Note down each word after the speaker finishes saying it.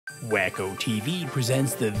Whacko-Tv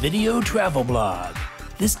presents the video travel blog.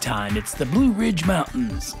 This time it's the Blue Ridge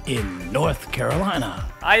Mountains in North Carolina.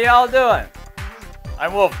 How y'all doing?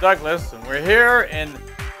 I'm Wolf Douglas, and we're here in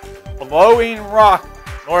Blowing Rock,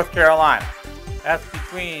 North Carolina. That's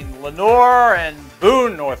between Lenoir and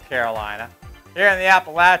Boone, North Carolina, here in the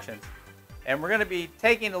Appalachians. And we're going to be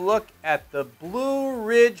taking a look at the Blue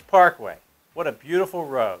Ridge Parkway. What a beautiful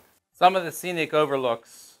road. Some of the scenic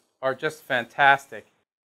overlooks are just fantastic.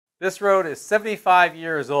 This road is 75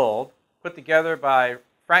 years old, put together by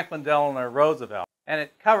Franklin Delano Roosevelt, and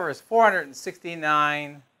it covers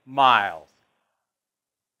 469 miles.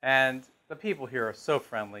 And the people here are so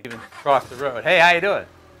friendly, even across the road. Hey, how you doing?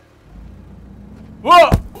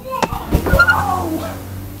 Whoa! Whoa!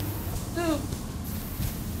 Dude,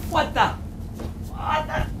 what the?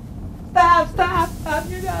 Stop,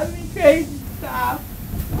 you're driving me crazy, stop.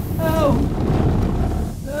 No,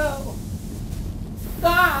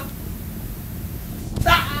 stop.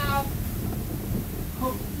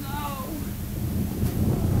 Oh no,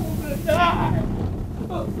 I'm gonna die.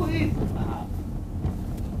 Oh, please stop.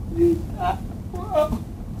 Please stop. Whoa.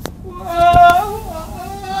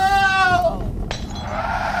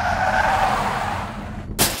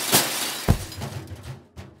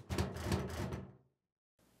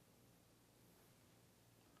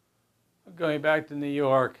 Going back to New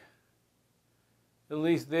York. At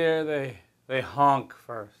least there they honk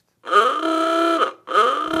first.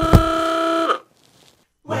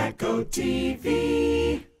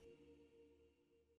 Whacko-Tv.